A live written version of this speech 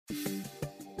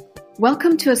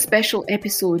Welcome to a special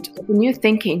episode of the New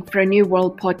Thinking for a New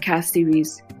World podcast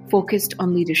series focused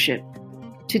on leadership.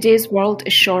 Today's world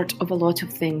is short of a lot of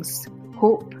things: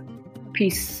 hope,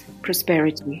 peace,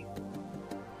 prosperity.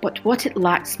 But what it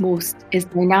lacks most is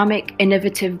dynamic,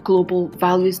 innovative, global,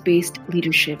 values-based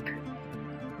leadership.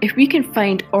 If we can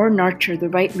find or nurture the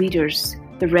right leaders,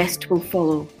 the rest will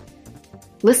follow.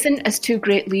 Listen as two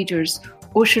great leaders,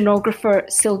 oceanographer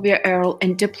Sylvia Earle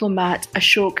and diplomat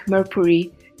Ashok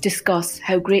Mirpuri, discuss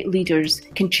how great leaders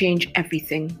can change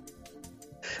everything.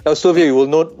 Now, Sylvia, you will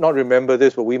not remember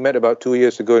this, but we met about 2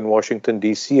 years ago in Washington,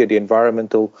 D.C. at the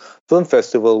Environmental Film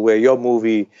Festival, where your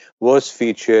movie was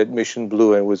featured, Mission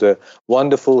Blue, and was a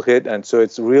wonderful hit. And so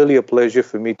it's really a pleasure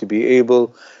for me to be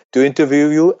able to interview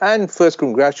you and first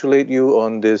congratulate you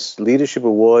on this leadership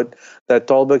award that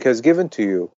Thalberg has given to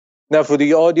you. Now, for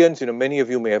the audience, many of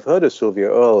you may have heard of Sylvia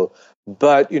Earle,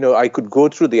 but, I could go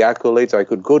through the accolades. I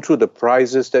could go through the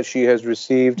prizes that she has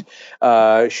received.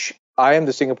 I am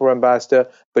the Singapore ambassador,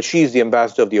 but she's the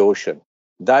ambassador of the ocean.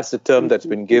 That's the term that's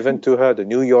been given to her. The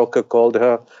New Yorker called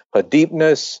her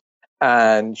deepness.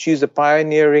 And she's a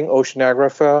pioneering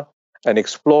oceanographer, an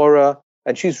explorer,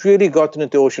 and she's really gotten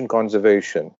into ocean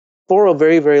conservation for a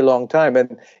very, very long time.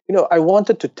 And, I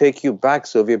wanted to take you back,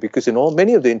 Sylvia, because in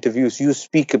many of the interviews, you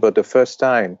speak about the first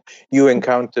time you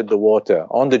encountered the water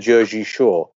on the Jersey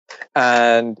Shore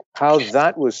and how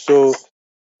that was so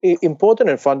important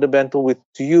and fundamental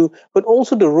to you, but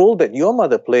also the role that your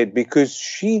mother played because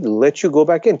she let you go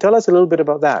back in. Tell us a little bit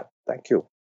about that. Thank you.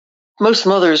 Most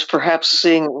mothers, perhaps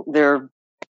seeing their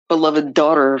beloved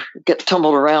daughter get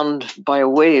tumbled around by a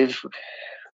wave,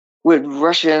 would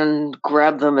rush in,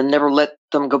 grab them, and never let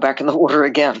them go back in the water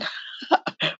again.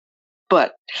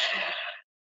 But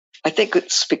I think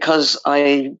it's because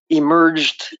I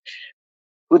emerged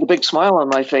with a big smile on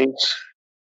my face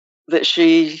that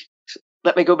she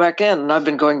let me go back in, and I've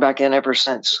been going back in ever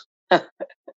since.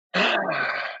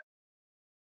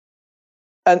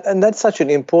 And that's such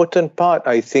an important part,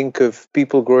 I think, of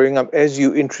people growing up. As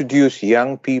you introduce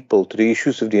young people to the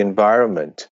issues of the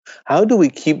environment, how do we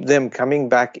keep them coming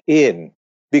back in?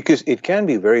 Because it can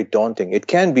be very daunting. It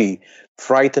can be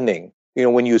frightening.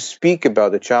 When you speak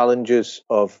about the challenges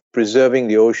of preserving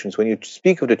the oceans, when you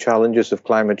speak of the challenges of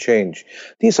climate change,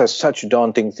 these are such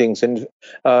daunting things. And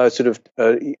a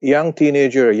young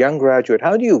teenager, a young graduate,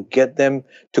 how do you get them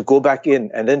to go back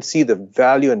in and then see the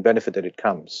value and benefit that it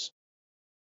comes?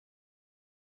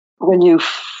 When you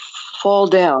fall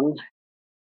down,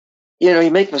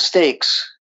 you make mistakes,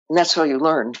 and that's how you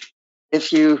learn.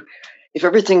 If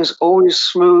everything's always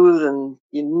smooth and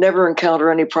you never encounter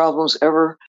any problems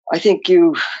ever, I think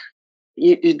you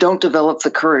don't develop the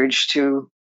courage to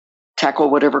tackle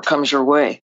whatever comes your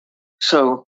way.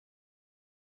 So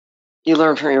you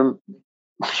learn from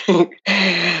your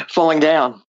falling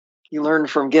down. You learn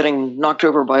from getting knocked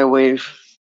over by a wave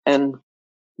and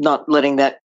not letting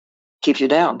that keep you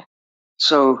down.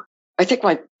 So I think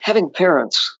having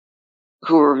parents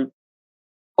who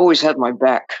always had my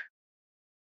back,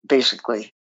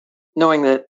 basically, knowing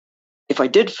that if I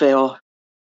did fail,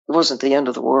 it wasn't the end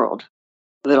of the world,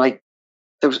 that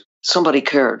somebody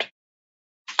cared.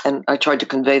 And I tried to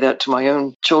convey that to my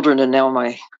own children, and now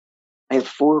I have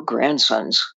 4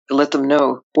 grandsons, to let them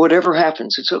know, whatever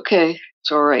happens, it's okay,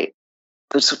 it's all right.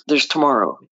 There's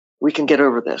tomorrow. We can get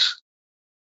over this.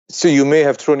 So you may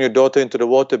have thrown your daughter into the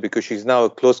water because she's now a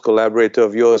close collaborator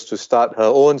of yours to start her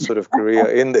own sort of career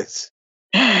in this.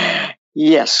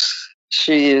 Yes,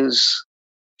 she is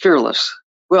fearless.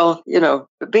 Well,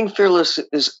 being fearless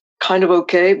is kind of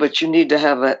okay, but you need to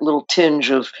have that little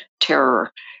tinge of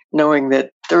terror, knowing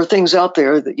that there are things out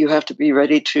there that you have to be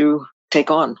ready to take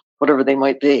on, whatever they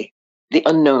might be. The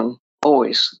unknown,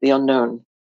 always the unknown.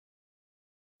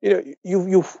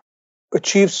 You've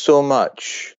achieved so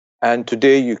much. And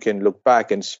today you can look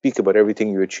back and speak about everything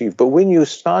you achieved. But when you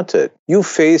started, you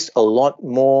faced a lot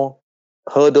more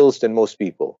hurdles than most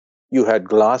people. You had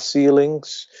glass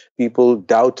ceilings. People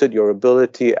doubted your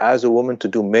ability as a woman to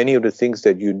do many of the things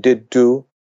that you did do.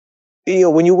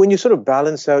 When you sort of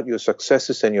balance out your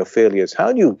successes and your failures,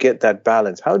 how do you get that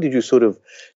balance? How did you sort of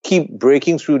keep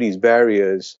breaking through these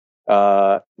barriers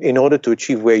in order to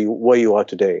achieve where you are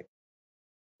today?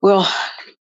 Well,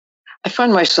 I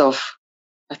find myself,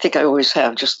 I think I always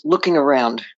have, just looking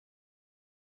around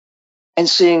and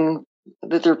seeing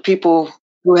that there are people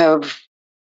who have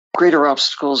greater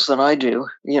obstacles than I do.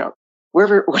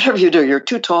 Whatever you do, you're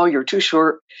too tall, you're too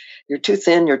short, you're too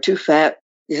thin, you're too fat,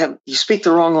 you speak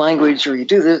the wrong language, or you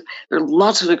do this. There are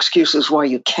lots of excuses why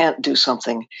you can't do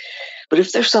something. But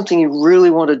if there's something you really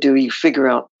want to do, you figure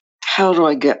out, how do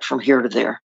I get from here to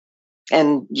there?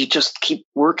 And you just keep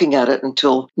working at it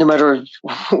until no matter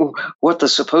what the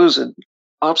supposed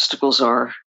obstacles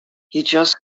are, you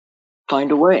just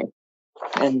find a way.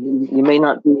 And you may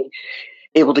not be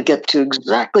able to get to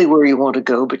exactly where you want to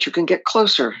go, but you can get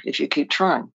closer if you keep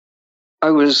trying.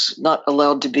 I was not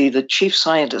allowed to be the chief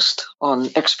scientist on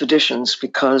expeditions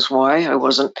because why? I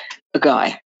wasn't a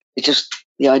guy. It just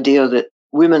the idea that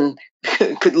women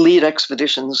could lead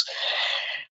expeditions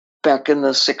back in the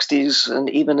 60s and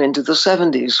even into the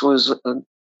 70s was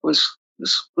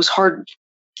hard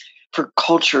for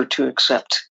culture to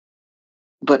accept.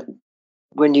 But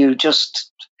when you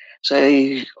just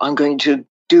say, I'm going to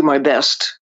do my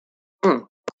best,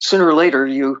 sooner or later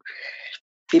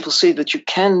people see that you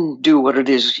can do what it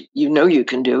is you know you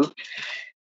can do,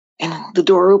 and the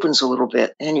door opens a little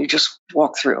bit and you just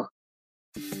walk through.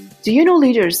 Do you know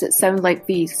leaders that sound like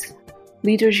these?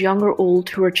 Leaders young or old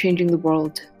who are changing the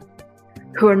world,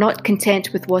 who are not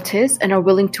content with what is and are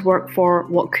willing to work for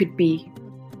what could be.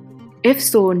 If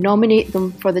so, nominate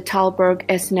them for the Tallberg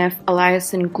SNF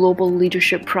Eliasson Global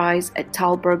Leadership Prize at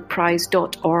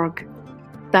tallbergprize.org.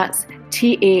 That's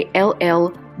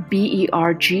TALLBERG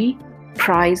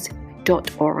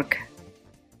prize.org.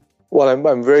 Well,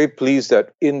 I'm very pleased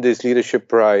that in this leadership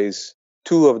prize,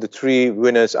 2 of the 3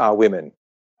 winners are women.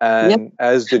 And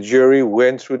as the jury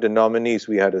went through the nominees,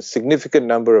 we had a significant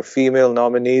number of female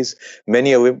nominees,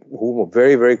 many of whom were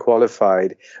very, very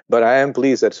qualified. But I am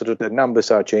pleased that sort of the numbers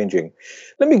are changing.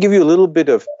 Let me give you a little bit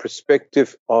of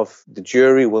perspective of the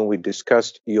jury when we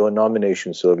discussed your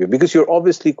nomination, Sylvia, because you're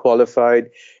obviously qualified.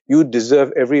 You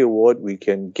deserve every award we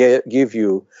can give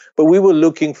you. But we were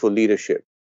looking for leadership.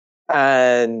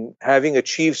 And having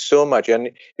achieved so much, and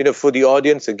for the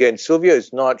audience, again, Sylvia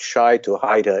is not shy to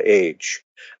hide her age.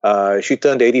 She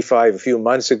turned 85 a few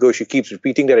months ago. She keeps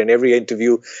repeating that in every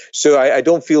interview. So I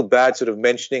don't feel bad sort of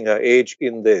mentioning her age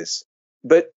in this.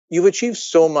 But you've achieved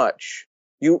so much.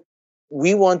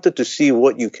 We wanted to see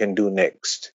what you can do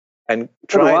next, and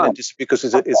try and anticipate, because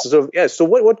it's sort of So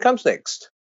what comes next?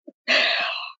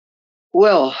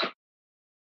 Well,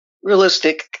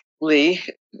 realistically,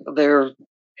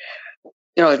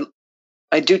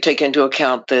 I do take into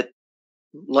account that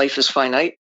life is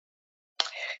finite,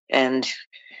 and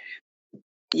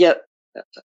yet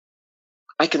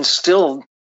I can still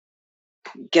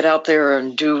get out there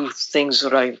and do things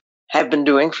that I have been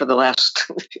doing for the last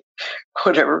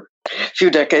few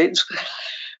decades.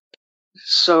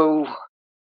 So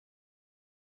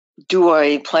do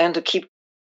I plan to keep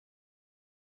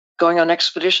going on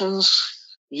expeditions?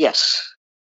 Yes.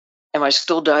 Am I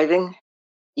still diving?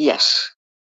 Yes.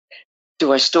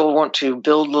 Do I still want to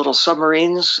build little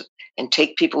submarines and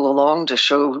take people along to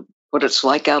show what it's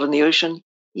like out in the ocean?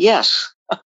 Yes.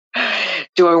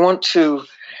 Do I want to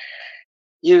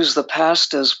use the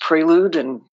past as prelude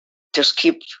and just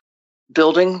keep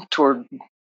building toward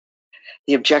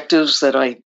the objectives that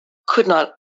I could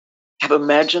not have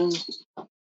imagined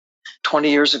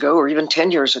 20 years ago or even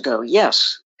 10 years ago?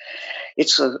 Yes.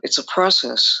 It's a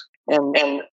process.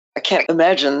 And I can't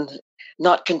imagine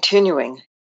not continuing,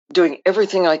 doing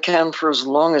everything I can for as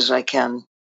long as I can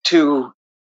to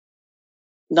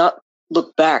not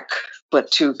look back, but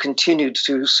to continue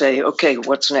to say, okay,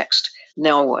 what's next?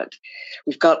 Now what?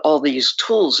 We've got all these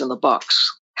tools in the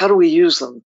box. How do we use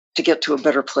them to get to a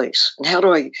better place? And how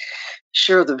do I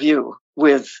share the view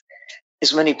with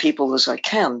as many people as I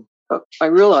can? But I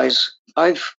realize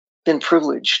I've been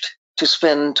privileged to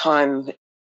spend time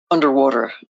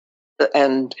underwater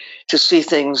and to see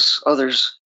things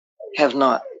others have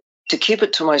not. To keep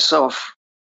it to myself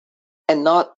and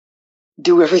not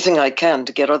do everything I can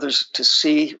to get others to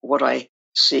see what I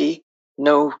see,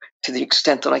 know to the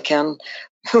extent that I can,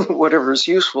 whatever is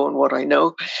useful and what I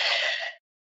know.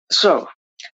 So,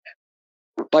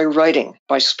 by writing,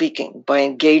 by speaking, by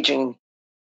engaging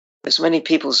as many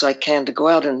people as I can to go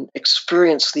out and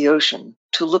experience the ocean,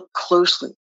 to look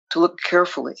closely, to look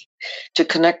carefully, to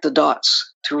connect the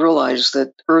dots, to realize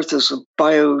that Earth is a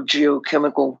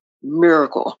biogeochemical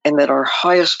miracle and that our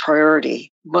highest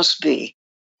priority must be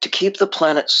to keep the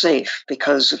planet safe,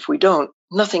 because if we don't,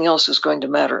 nothing else is going to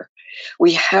matter.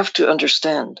 We have to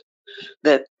understand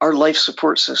that our life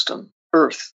support system,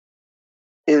 Earth,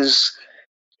 is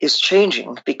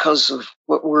changing because of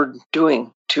what we're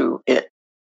doing to it.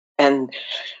 And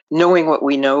knowing what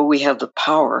we know, we have the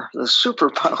power, the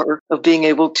superpower of being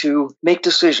able to make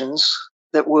decisions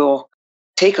that will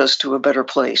take us to a better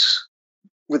place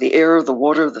with the air, the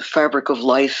water, the fabric of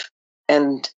life.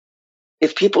 And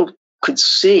if people could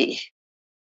see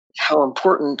how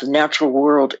important the natural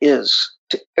world is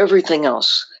to everything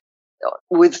else,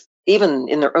 with even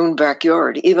in their own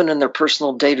backyard, even in their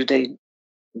personal day-to-day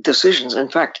decisions. In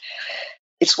fact,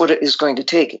 it's what it is going to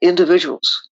take.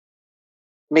 Individuals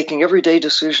making everyday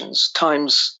decisions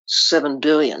times 7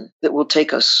 billion that will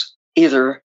take us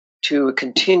either to a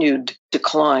continued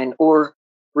decline or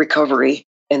recovery.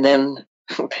 And then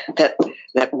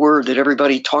that word that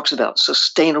everybody talks about,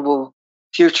 sustainable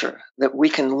future, that we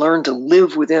can learn to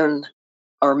live within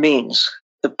our means,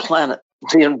 the planet,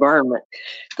 the environment,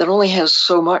 that only has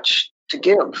so much to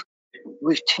give.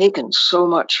 We've taken so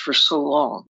much for so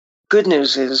long. Good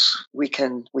news is we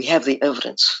have the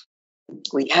evidence.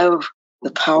 We have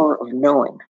the power of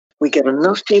knowing. We get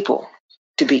enough people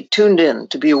to be tuned in,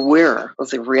 to be aware of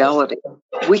the reality.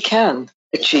 We can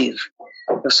achieve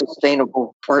a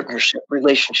sustainable partnership,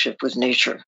 relationship with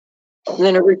nature. And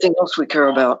then everything else we care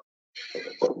about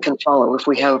can follow if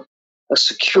we have a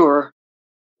secure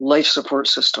life support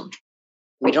system.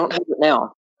 We don't have it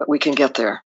now, but we can get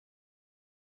there.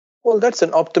 Well, that's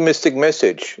an optimistic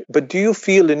message. But do you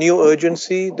feel a new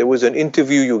urgency? There was an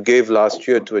interview you gave last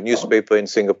year to a newspaper in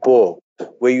Singapore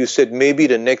where you said maybe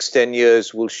the next 10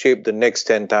 years will shape the next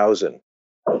 10,000.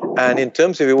 And in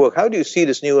terms of your work, how do you see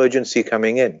this new urgency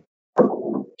coming in?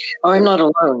 I'm not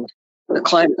alone. The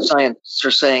climate scientists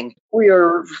are saying we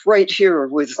are right here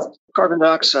with carbon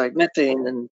dioxide, methane,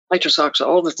 and nitrous oxide,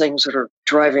 all the things that are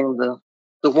driving the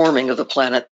warming of the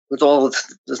planet, with all of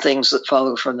the things that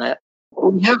follow from that.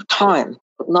 We have time,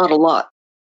 but not a lot,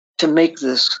 to make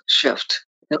this shift.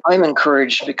 And I'm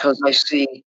encouraged because I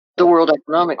see the World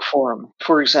Economic Forum,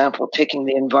 for example, taking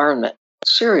the environment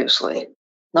seriously,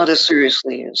 not as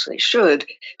seriously as they should,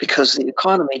 because the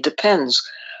economy depends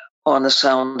on a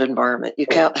sound environment. You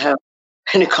can't have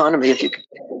an economy if you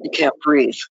can't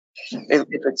breathe. If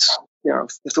it's, if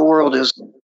the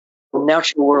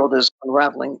natural world is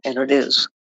unraveling, and it is,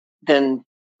 then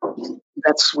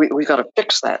we've got to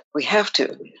fix that. We have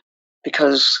to,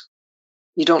 because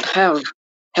you don't have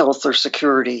health or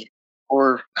security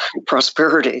or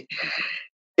prosperity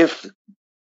if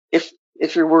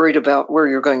you're worried about where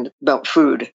you're going, about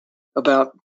food,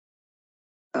 about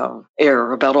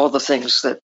air, about all the things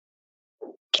that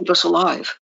keep us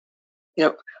alive.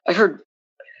 I heard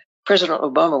President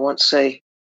Obama once say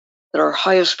that our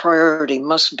highest priority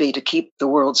must be to keep the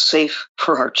world safe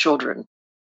for our children.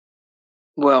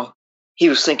 Well, he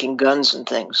was thinking guns and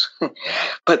things.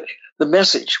 But the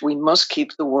message, we must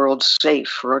keep the world safe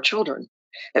for our children.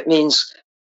 It means,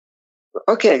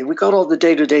 okay, we got all the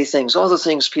day-to-day things, all the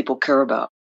things people care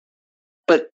about.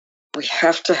 But we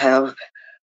have to have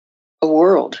a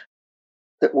world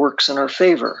that works in our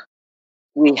favor.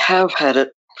 We have had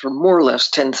it for more or less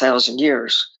 10,000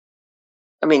 years.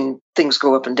 I mean, things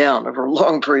go up and down over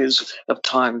long periods of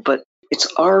time, but it's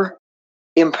our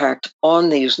impact on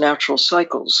these natural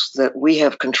cycles that we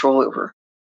have control over.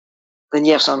 And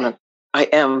yes, I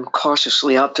am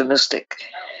cautiously optimistic,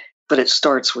 but it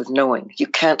starts with knowing. You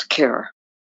can't care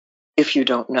if you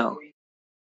don't know.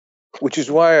 Which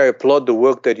is why I applaud the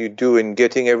work that you do in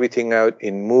getting everything out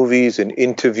in movies, in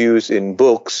interviews, in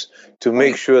books, to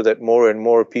make sure that more and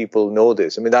more people know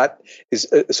this. I mean, that is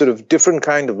a sort of different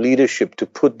kind of leadership, to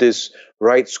put this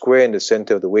right square in the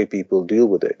center of the way people deal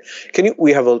with it.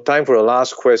 We have time for a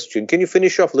last question. Can you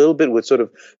finish off a little bit with sort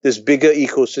of this bigger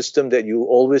ecosystem that you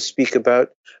always speak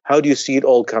about? How do you see it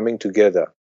all coming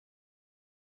together?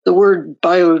 The word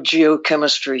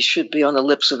biogeochemistry should be on the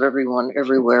lips of everyone,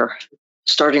 everywhere.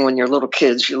 Starting when you're little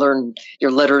kids, you learn your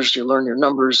letters, you learn your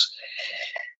numbers.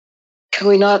 Can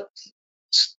we not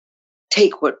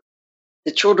take what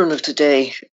the children of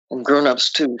today, and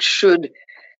grown-ups too, should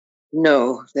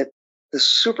know, that the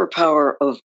superpower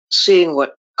of seeing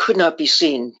what could not be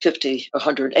seen 50,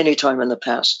 100, any time in the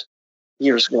past,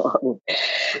 years ago,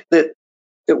 that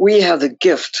we have the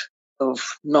gift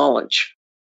of knowledge.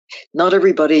 Not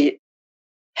everybody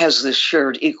has this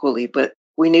shared equally, but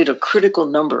we need a critical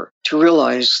number to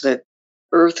realize that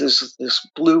Earth is this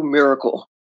blue miracle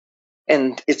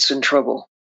and it's in trouble.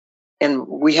 And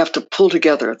we have to pull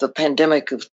together. The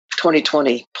pandemic of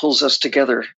 2020 pulls us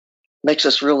together, makes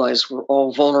us realize we're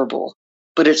all vulnerable.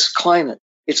 But it's climate,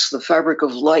 it's the fabric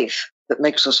of life that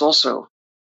makes us also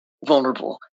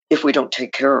vulnerable if we don't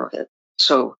take care of it.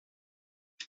 So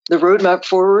the roadmap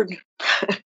forward,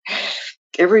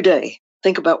 every day,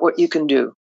 think about what you can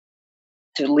do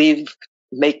to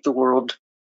make the world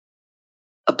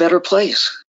a better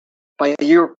place by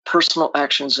your personal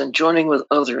actions and joining with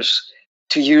others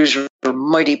to use your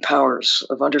mighty powers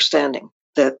of understanding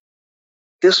that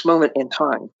this moment in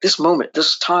time, this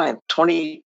time,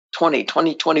 2020,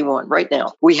 2021, right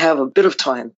now, we have a bit of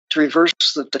time to reverse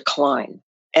the decline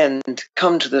and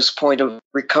come to this point of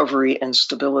recovery and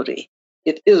stability.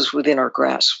 It is within our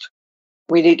grasp.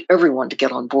 We need everyone to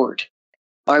get on board.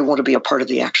 I want to be a part of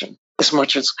the action as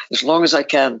long as I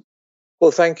can.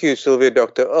 Well, thank you, Sylvia.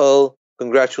 Dr. Earle,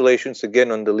 congratulations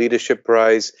again on the Leadership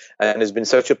Prize, and it's been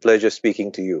such a pleasure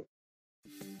speaking to you.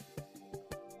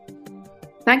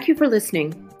 Thank you for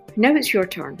listening. Now it's your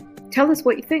turn. Tell us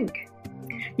what you think.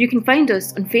 You can find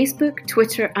us on Facebook,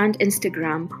 Twitter, and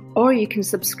Instagram, or you can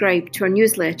subscribe to our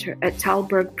newsletter at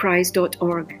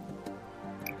talbergprize.org.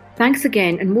 Thanks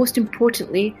again, and most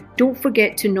importantly, don't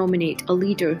forget to nominate a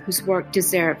leader whose work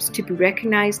deserves to be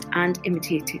recognised and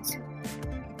imitated.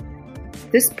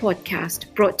 This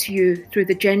podcast brought to you through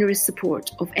the generous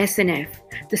support of SNF,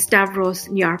 the Stavros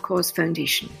Niarchos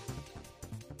Foundation.